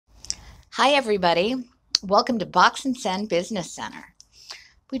Hi everybody, welcome to Box and Send Business Center.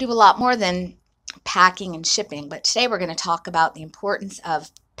 We do a lot more than packing and shipping, but today we're going to talk about the importance of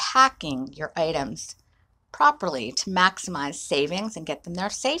packing your items properly to maximize savings and get them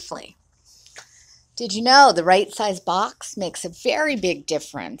there safely. Did you know the right size box makes a very big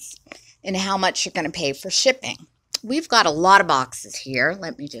difference in how much you're going to pay for shipping? We've got a lot of boxes here.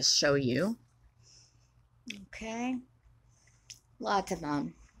 Let me just show you. Okay, lots of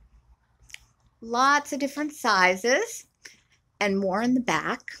them. Lots of different sizes and more in the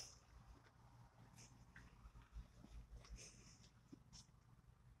back.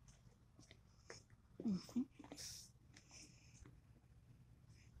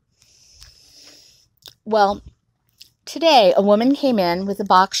 Well, today a woman came in with a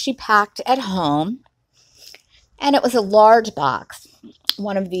box she packed at home, and it was a large box,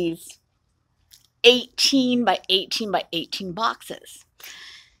 one of these 18 by 18 by 18 boxes.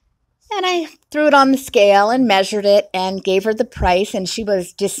 And I threw it on the scale and measured it and gave her the price, and she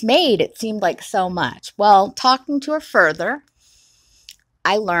was dismayed. It seemed like so much. Well, talking to her further,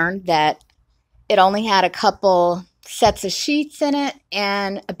 I learned that it only had a couple sets of sheets in it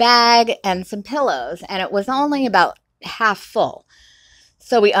and a bag and some pillows, and it was only about half full.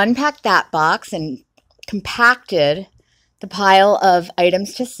 So we unpacked that box and compacted the pile of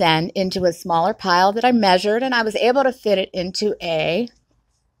items to send into a smaller pile that I measured, and I was able to fit it into a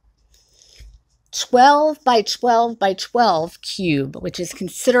 12 by 12 by 12 cube, which is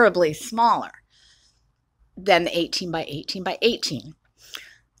considerably smaller than the 18 by 18 by 18.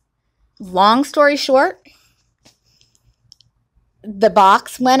 Long story short, the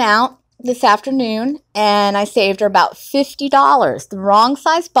box went out this afternoon and I saved her about $50. The wrong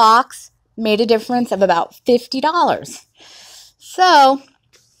size box made a difference of about $50. So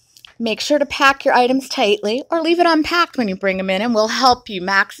make sure to pack your items tightly or leave it unpacked when you bring them in, and we'll help you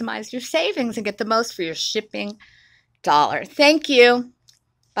maximize your savings and get the most for your shipping dollar. Thank you.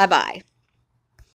 Bye-bye.